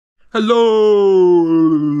Hello,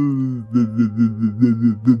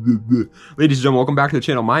 ladies and gentlemen, welcome back to the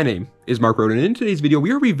channel. My name is Mark Roden, and in today's video, we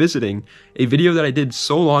are revisiting a video that I did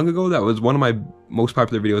so long ago that was one of my most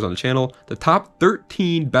popular videos on the channel, the top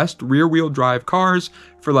 13 best rear-wheel drive cars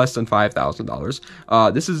for less than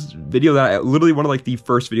 $5,000. This is video that literally one of like the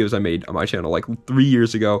first videos I made on my channel like 3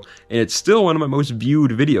 years ago, and it's still one of my most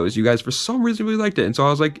viewed videos. You guys for some reason really liked it, and so I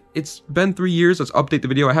was like, it's been 3 years, let's update the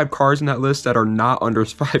video. I have cars in that list that are not under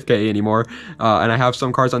 5K anymore, and I have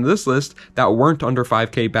some cars on this list that weren't under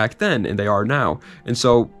 5K back then, and they are now. And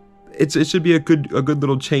so it should be a good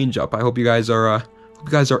little change up. I hope you guys are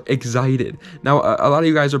excited. Now, a lot of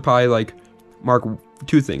you guys are probably like, Mark,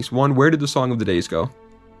 two things. One, where did the song of the days go?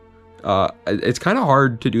 It's kind of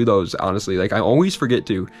hard to do those, honestly. Like, I always forget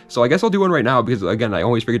to. So I guess I'll do one right now because, again, I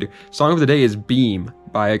always forget to. Song of the day is Beam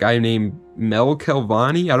by a guy named Mel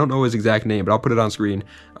Calvani. I don't know his exact name, but I'll put it on screen.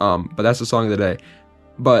 But that's the song of the day.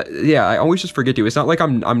 But yeah, I always just forget to. It's not like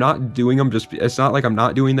I'm not doing them. It's not like I'm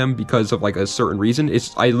not doing them because of like a certain reason.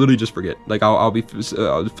 I literally just forget. Like I'll be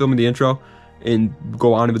filming the intro and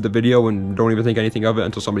go on with the video and don't even think anything of it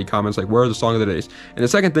until somebody comments like, where are the song of the days? And the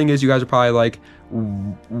second thing is, you guys are probably like,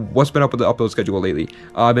 what's been up with the upload schedule lately?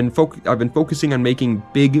 I've been focusing on making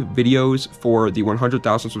big videos for the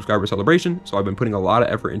 100,000 subscriber celebration, so I've been putting a lot of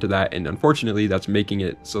effort into that, and unfortunately that's making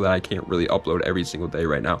it so that I can't really upload every single day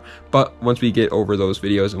right now. But once we get over those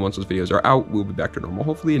videos and once those videos are out, we'll be back to normal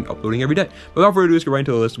hopefully and uploading every day. Without further ado, let's go right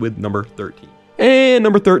into the list with number 13. And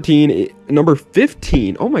number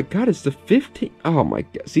 15. Oh my god, it's the 15. Oh my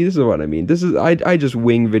god. See, this is what I mean. This is I just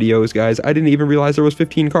wing videos, guys. I didn't even realize there was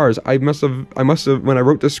 15 cars. I must have when I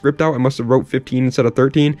wrote the script out, I must have wrote 15 instead of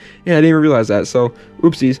 13. And I didn't even realize that. So,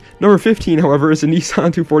 oopsies. Number 15, however, is a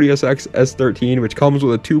Nissan 240SX S13, which comes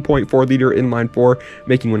with a 2.4 liter inline 4,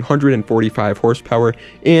 making 145 horsepower,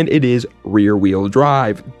 and it is rear-wheel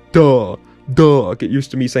drive. Duh. Get used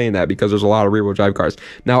to me saying that because there's a lot of rear-wheel drive cars.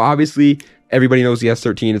 Now, obviously, everybody knows the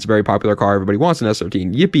S13. It's a very popular car. Everybody wants an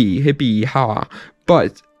S13. Yippee, hippie, ha.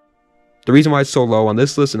 But the reason why it's so low on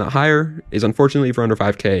this list and not higher is, unfortunately, if you're under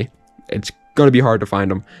 5K, it's going to be hard to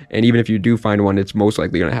find them. And even if you do find one, it's most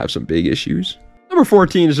likely going to have some big issues. Number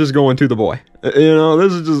 14 is just going to the boy. You know,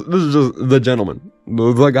 this is just the gentleman,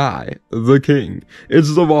 the guy, the king.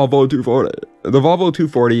 It's the Volvo 240. The Volvo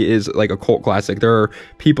 240 is like a cult classic. There are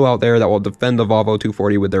people out there that will defend the Volvo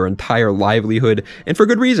 240 with their entire livelihood, and for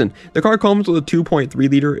good reason. The car comes with a 2.3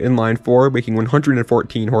 liter inline 4, making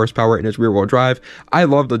 114 horsepower in its rear-wheel drive. I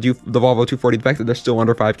love the Volvo 240. The fact that they're still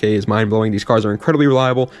under 5K is mind-blowing. These cars are incredibly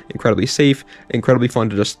reliable, incredibly safe, incredibly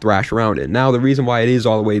fun to just thrash around in. Now, the reason why it is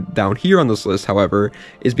all the way down here on this list, however,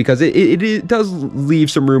 is because it does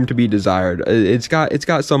leave some room to be desired. It's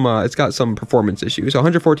got some performance issues. So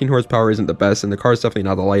 114 horsepower isn't the best, and the car is definitely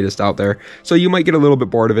not the lightest out there, so you might get a little bit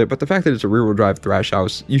bored of it, but the fact that it's a rear-wheel drive thrash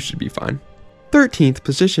house, you should be fine. 13th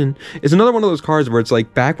position is another one of those cars where it's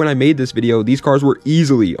like, back when I made this video, these cars were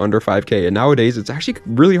easily under 5K, and nowadays it's actually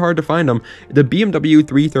really hard to find them. The BMW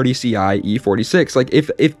 330ci E46. Like,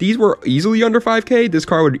 if these were easily under 5K, this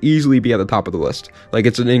car would easily be at the top of the list. Like,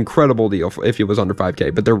 it's an incredible deal if it was under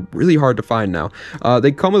 5K, but they're really hard to find now.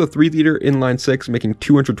 They come with a 3 liter inline 6, making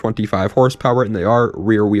 225 horsepower, and they are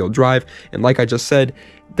rear-wheel drive. And like I just said,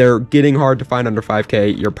 they're getting hard to find under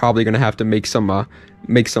 5K. You're probably going to have to make some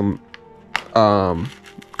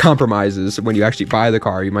compromises when you actually buy the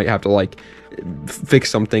car. You might have to like fix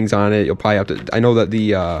some things on it. You'll probably have to, I know that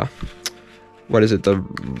the what is it, the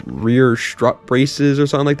rear strut braces or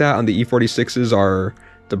something like that on the E46s are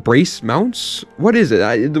the brace mounts. What is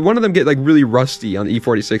it? One of them get like really rusty on the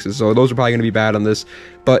E46s, so those are probably going to be bad on this,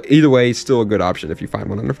 but either way, it's still a good option if you find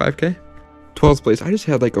one under 5K. 12th place, I just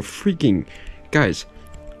had like a freaking, guys,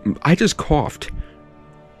 I just coughed.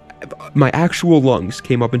 My actual lungs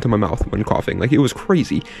came up into my mouth when coughing. Like, it was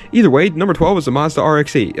crazy. Either way, number 12 is the Mazda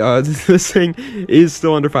RX-8. This thing is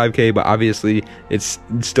still under 5K, but obviously it's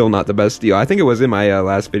still not the best deal. I think it was in my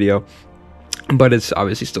last video, but it's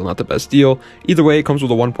obviously still not the best deal. Either way, it comes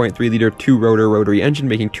with a 1.3 liter 2-rotor rotary engine,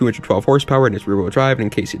 making 212 horsepower in its rear-wheel drive. And in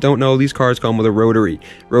case you don't know, these cars come with a rotary.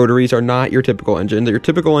 Rotaries are not your typical engine. Your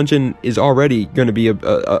typical engine is already going to be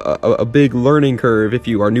a big learning curve if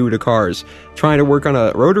you are new to cars. Trying to work on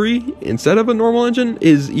a rotary instead of a normal engine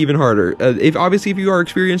is even harder. Obviously, if you are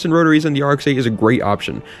experienced in rotaries, then the RX-8 is a great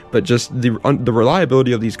option. But just the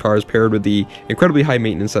reliability of these cars paired with the incredibly high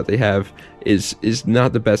maintenance that they have is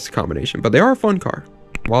not the best combination, but they are a fun car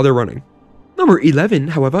while they're running. Number 11,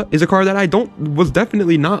 however, is a car that was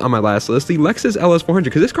definitely not on my last list, the Lexus LS400,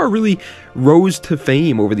 because this car really rose to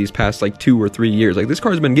fame over these past like 2 or 3 years. Like, this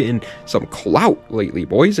car's been getting some clout lately,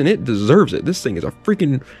 boys, and it deserves it. This thing is a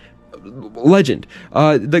freaking legend.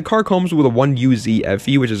 The car comes with a 1UZ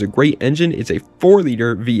FE, which is a great engine. It's a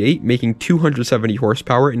 4-liter V8 making 270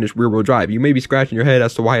 horsepower in its rear-wheel drive. You may be scratching your head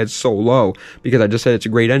as to why it's so low, because I just said it's a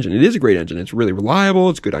great engine. It is a great engine. It's really reliable.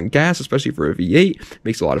 It's good on gas, especially for a V8.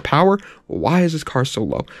 Makes a lot of power. Well, why is this car so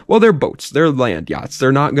low? Well, they're boats. They're land yachts.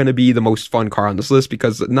 They're not going to be the most fun car on this list,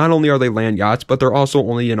 because not only are they land yachts, but they're also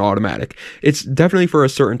only an automatic. It's definitely for a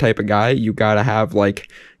certain type of guy. You gotta have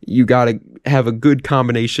a good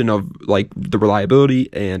combination of like the reliability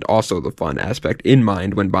and also the fun aspect in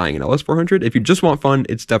mind when buying an LS400. If you just want fun,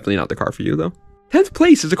 it's definitely not the car for you though. 10th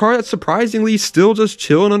place is a car that's surprisingly still just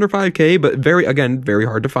chilling under 5K, but very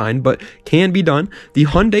hard to find, but can be done. The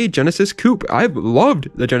Hyundai Genesis Coupe. I've loved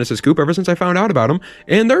the Genesis Coupe ever since I found out about them,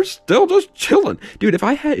 and they're still just chilling. Dude, if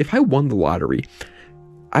I won the lottery,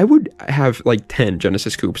 I would have like 10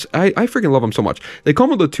 Genesis Coupes. I freaking love them so much. They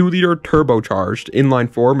come with a 2-liter turbocharged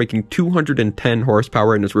inline-4, making 210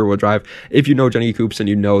 horsepower in its rear-wheel drive. If you know Genny Coupes, and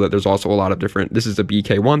you know that there's also a lot of different, this is the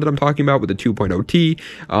BK1 that I'm talking about with the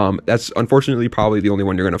 2.0T. That's unfortunately probably the only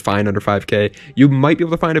one you're going to find under 5K. You might be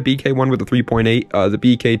able to find a BK1 with a 3.8. The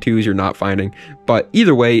BK2s you're not finding. But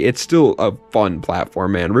either way, it's still a fun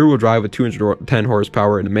platform, man. Rear-wheel drive with 210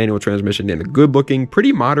 horsepower and a manual transmission and a good-looking,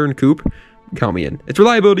 pretty modern coupe. Count me in. Its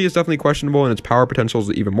reliability is definitely questionable, and its power potential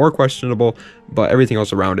is even more questionable, but everything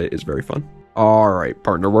else around it is very fun. All right,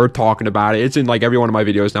 partner, we're talking about it. It's in like every one of my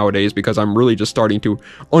videos nowadays because I'm really just starting to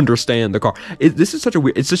understand the car. This is such a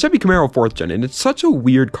weird, it's the Chevy Camaro 4th gen, and it's such a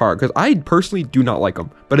weird car because I personally do not like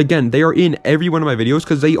them. But again, they are in every one of my videos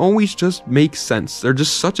because they always just make sense. They're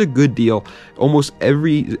just such a good deal. Almost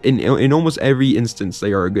in almost every instance,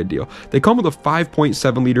 they are a good deal. They come with a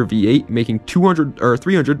 5.7 liter V8, making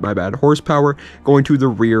 300 horsepower going to the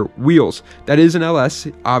rear wheels. That is an LS,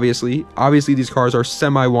 obviously. Obviously, these cars are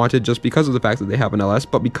semi-wanted just because of the fact that they have an LS,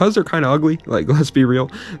 but because they're kind of ugly, like, let's be real,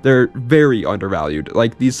 they're very undervalued.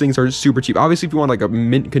 Like, these things are super cheap. Obviously, if you want like a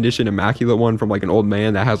mint condition immaculate one from like an old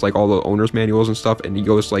man that has like all the owner's manuals and stuff, and he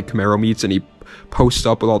goes to like Camaro meets and he posts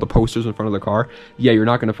up with all the posters in front of the car, yeah, you're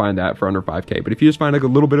not going to find that for under 5K. But if you just find like a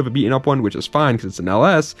little bit of a beaten up one, which is fine because it's an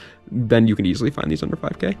LS, then you can easily find these under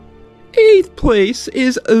 5K. 8th place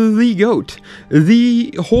is the GOAT,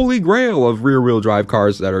 the holy grail of rear-wheel drive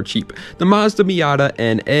cars that are cheap, the Mazda Miata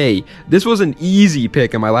NA. This was an easy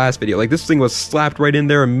pick in my last video. Like, this thing was slapped right in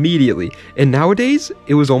there immediately, and nowadays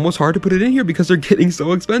it was almost hard to put it in here because they're getting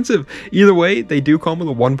so expensive. Either way, they do come with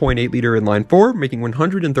a 1.8 liter inline-4, making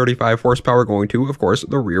 135 horsepower going to, of course,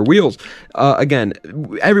 the rear wheels. Again,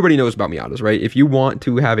 everybody knows about Miatas, right? If you want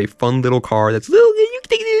to have a fun little car that's little, you can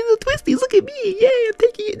take it in the twisties. Look at me, yeah, I'm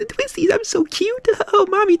taking it in the twisties. I'm so cute. Oh,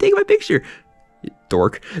 mommy, take my picture.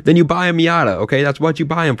 Dork. Then you buy a Miata, okay? That's what you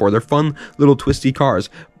buy them for. They're fun little twisty cars.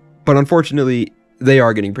 But unfortunately, they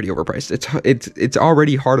are getting pretty overpriced. It's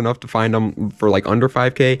already hard enough to find them for like under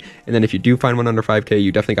 5K, and then if you do find one under 5K,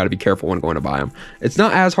 you definitely got to be careful when going to buy them. It's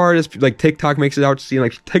not as hard as like TikTok makes it out to seem.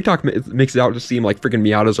 Like, TikTok makes it out to seem like freaking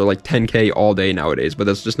Miatas are like 10K all day nowadays, but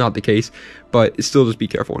that's just not the case. But still, just be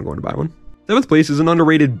careful when going to buy one. 7th place is an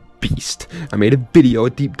underrated beast. I made a video, a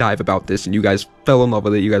deep dive about this, and you guys fell in love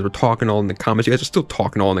with it. You guys were talking all in the comments. You guys are still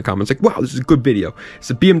talking all in the comments. Like, wow, this is a good video. It's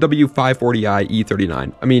a BMW 540i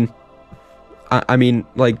E39. I mean,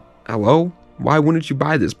 like, hello? Why wouldn't you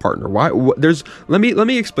buy this, partner? Let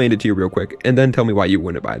me explain it to you real quick, and then tell me why you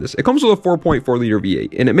wouldn't buy this. It comes with a 4.4 liter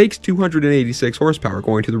V8, and it makes 286 horsepower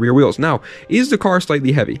going to the rear wheels. Now, is the car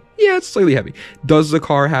slightly heavy? Yeah, it's slightly heavy. Does the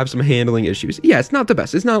car have some handling issues? Yeah, it's not the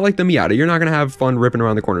best. It's not like the Miata. You're not gonna have fun ripping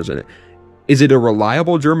around the corners in it. Is it a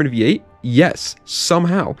reliable German V8? Yes,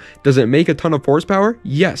 somehow. Does it make a ton of horsepower?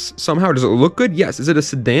 Yes, somehow. Does it look good? Yes. Is it a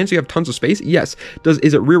sedan so you have tons of space? Yes.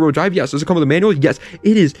 Is it rear-wheel drive? Yes. Does it come with a manual? Yes.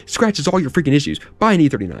 It is. Scratches all your freaking issues. Buy an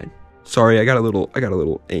E39. Sorry, I got a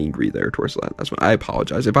little angry there towards that. That's what I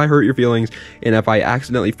apologize. If I hurt your feelings and if I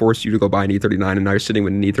accidentally forced you to go buy an E39 and now you're sitting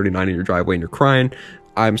with an E39 in your driveway and you're crying,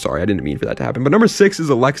 I'm sorry, I didn't mean for that to happen. But number 6 is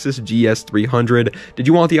a Lexus GS300. Did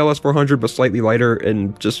you want the LS400 but slightly lighter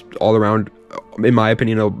and just all around, in my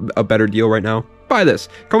opinion, a better deal right now? Buy this.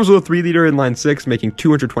 Comes with a 3-liter inline-6, making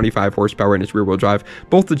 225 horsepower in its rear-wheel drive.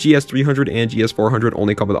 Both the GS300 and GS400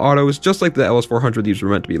 only come with autos. Just like the LS400, these were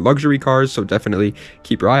meant to be luxury cars, so definitely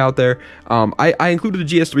keep your eye out there. I included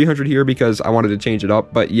the GS300 here because I wanted to change it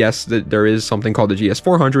up, but yes, there is something called the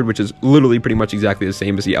GS400, which is literally pretty much exactly the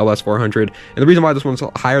same as the LS400. And the reason why this one's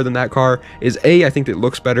higher than that car is A, I think it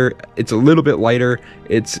looks better. It's a little bit lighter.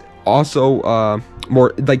 It's also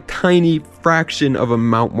more like tiny fraction of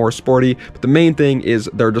amount more sporty, but the main thing is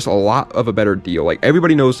they're just a lot of a better deal. Like,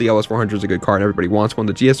 everybody knows the LS400 is a good car and everybody wants one.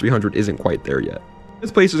 The GS300 isn't quite there yet.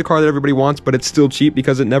 This place is a car that everybody wants, but it's still cheap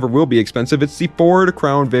because it never will be expensive. It's the Ford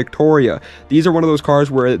Crown Victoria. These are one of those cars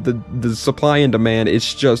where the supply and demand,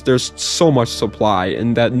 it's just, there's so much supply,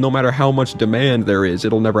 and that no matter how much demand there is,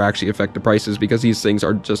 it'll never actually affect the prices, because these things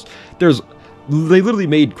are just, they literally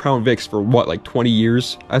made Crown Vics for what, like 20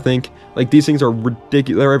 years, I think. Like, these things are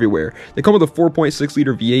ridiculous. They're everywhere. They come with a 4.6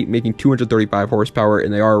 liter V8 making 235 horsepower,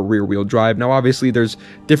 and they are rear wheel drive. Now, obviously, there's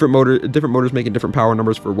different motors making different power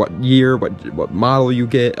numbers for what year, what model you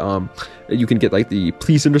get. You can get like the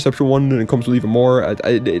police interception one, and it comes with even more.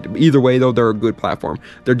 Either way, though, they're a good platform.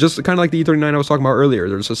 They're just kind of like the E39 I was talking about earlier.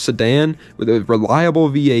 There's a sedan with a reliable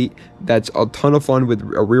V8 that's a ton of fun with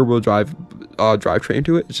a rear wheel drive drivetrain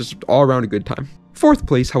to it. It's just all around a good time. Fourth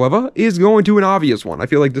place, however, is going to an obvious one. I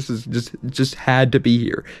feel like this is just had to be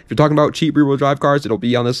here. If you're talking about cheap rear-wheel drive cars, it'll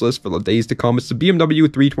be on this list for the days to come. It's the BMW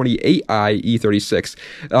 328i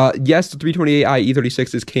E36. Yes, the 328i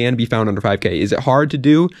E36s can be found under 5K. Is it hard to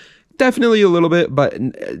do? Definitely a little bit, but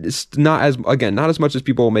it's not as much as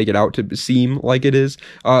people make it out to seem like it is.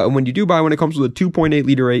 And when you do buy one, it comes with a 2.8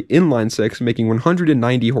 liter inline six, making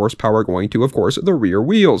 190 horsepower, going to, of course, the rear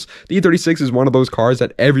wheels. The E36 is one of those cars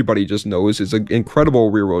that everybody just knows is an incredible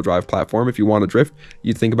rear-wheel drive platform. If you want to drift,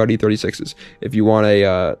 you think about E36s. If you want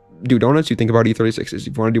to do donuts, you think about E36s. If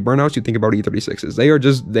you want to do burnouts, you think about E36s. They are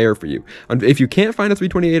just there for you. And if you can't find a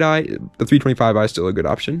 328i, the 325i is still a good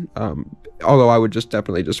option. Although I would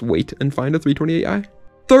definitely wait and find a 328i.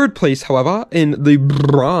 Third place, however, in the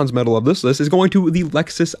bronze medal of this list is going to the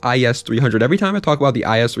Lexus IS300. Every time I talk about the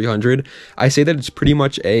IS300, I say that it's pretty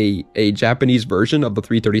much a Japanese version of the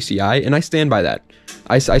 330Ci, and I stand by that.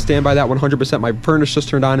 I stand by that 100%. My furnace just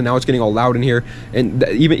turned on, and now it's getting all loud in here, and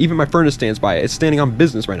even my furnace stands by it. It's standing on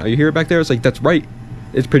business right now. You hear it back there? It's like, that's right.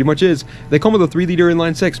 It pretty much is. They come with a 3 liter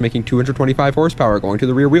inline six, making 225 horsepower, going to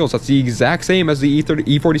the rear wheels. That's the exact same as the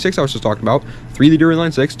E46 I was just talking about. 3 liter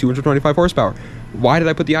inline six, 225 horsepower. Why did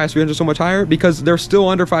I put the IS300 so much higher? Because they're still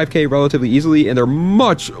under 5K relatively easily, and they're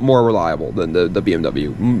much more reliable than the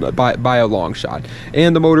BMW by a long shot.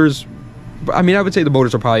 And the motors, I mean, I would say the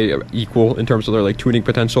motors are probably equal in terms of their like tuning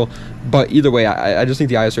potential, but either way, I just think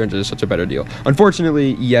the IS300 is such a better deal.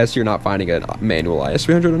 Unfortunately, yes, you're not finding a manual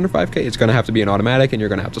IS300 under 5K. It's going to have to be an automatic, and you're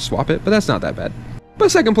going to have to swap it, but that's not that bad. But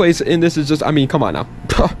second place, and this is just, I mean, come on now.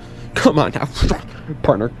 Come on now,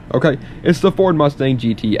 partner, okay? It's the Ford Mustang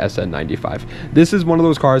GT SN95. This is one of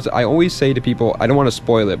those cars I always say to people, I don't want to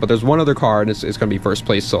spoil it, but there's one other car, and it's going to be first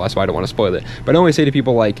place, so that's why I don't want to spoil it. But I always say to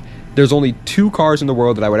people, like, there's only 2 cars in the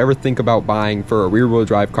world that I would ever think about buying for a rear-wheel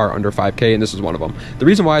drive car under 5K, and this is one of them. The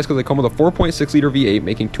reason why is because they come with a 4.6 liter V8,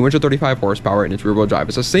 making 235 horsepower, and it's rear-wheel drive.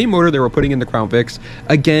 It's the same motor they were putting in the Crown Vics.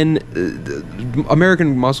 Again,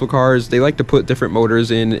 American muscle cars, they like to put different motors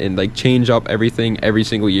in and like change up everything every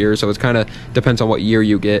single year, so it's kind of depends on what year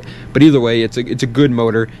you get. But either way, it's a good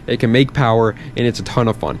motor. It can make power, and it's a ton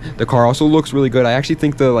of fun. The car also looks really good. I actually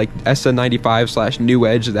think the like SN95 / New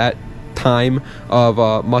Edge, that time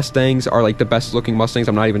of Mustangs, are like the best looking Mustangs.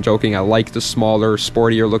 I'm not even joking. I like the smaller,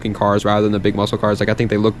 sportier looking cars rather than the big muscle cars. Like, I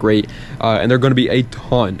think they look great, and they're going to be a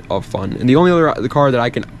ton of fun. And the only other car that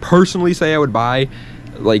I can personally say I would buy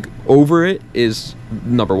like over it is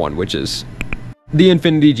number 1, which is the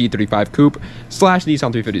Infiniti G35 Coupe /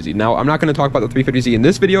 Nissan 350Z. Now, I'm not going to talk about the 350Z in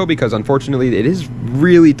this video because, unfortunately, it is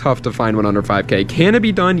really tough to find one under 5K. Can it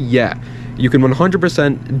be done? Yeah. You can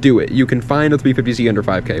 100% do it. You can find a 350Z under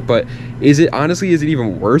 5K, but is it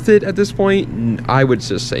even worth it at this point? I would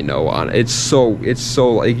just say no on it. It's so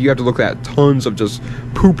like you have to look at tons of just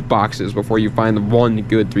poop boxes before you find the one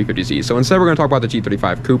good 350Z. So instead, we're going to talk about the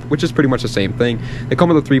G35 Coupe, which is pretty much the same thing. They come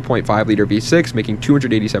with a 3.5 liter V6, making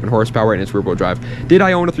 287 horsepower, and it's rear-wheel drive. Did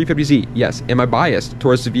I own a 350Z? Yes. Am I biased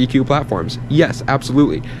towards the VQ platforms? Yes,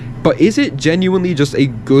 absolutely. But is it genuinely just a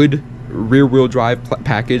good rear-wheel drive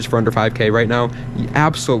package for under 5K right now?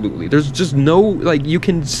 Absolutely. There's just no, like, you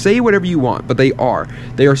can say whatever you want, but they are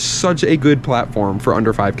such a good platform for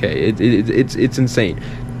under 5K. It's insane.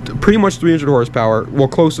 Pretty much 300 horsepower, well,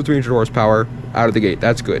 close to 300 horsepower out of the gate.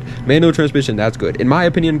 That's good. Manual transmission, that's good. In my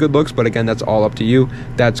opinion, good looks, but again, that's all up to you.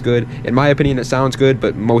 That's good. In my opinion, it sounds good,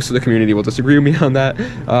 but most of the community will disagree with me on that.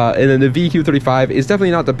 And then the VQ35 is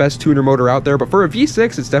definitely not the best tuner motor out there, but for a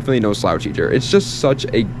V6, it's definitely no slouch either. It's just such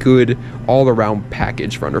a good all-around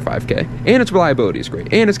package for under 5K. And its reliability is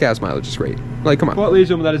great. And its gas mileage is great. Like, come on. Well, ladies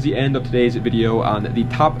and gentlemen, that is the end of today's video on the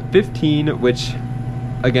top 15, which,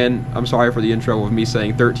 again, I'm sorry for the intro of me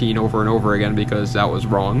saying 13 over and over again because that was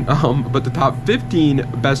wrong. But the top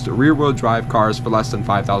 15 best rear-wheel drive cars for less than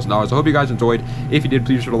 $5,000. I hope you guys enjoyed. If you did,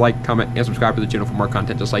 please be sure to like, comment, and subscribe to the channel for more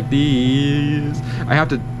content just like these. I have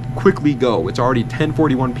to quickly go. It's already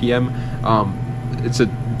 10:41 p.m. it's a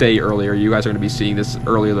day earlier. You guys are going to be seeing this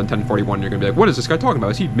earlier than 10:41. You're going to be like, what is this guy talking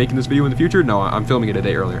about? Is he making this video in the future? No, I'm filming it a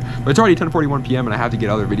day earlier. But it's already 10:41 p.m. and I have to get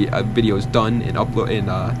other videos done and upload and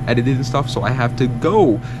edited and stuff, so I have to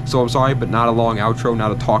go. So I'm sorry, but not a long outro,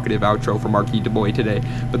 not a talkative outro for Marquis DuBois today.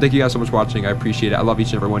 But thank you guys so much for watching. I appreciate it. I love each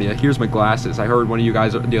and every one of you. Here's my glasses. I heard one of you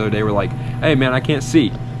guys the other day were like, hey man, I can't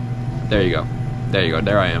see. There you go. There you go.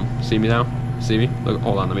 There I am. See me now? See me? Look,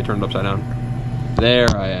 hold on. Let me turn it upside down. There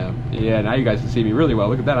I am. Yeah, now you guys can see me really well.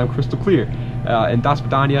 Look at that. I'm crystal clear. And Das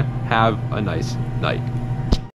Vidania. Have a nice night.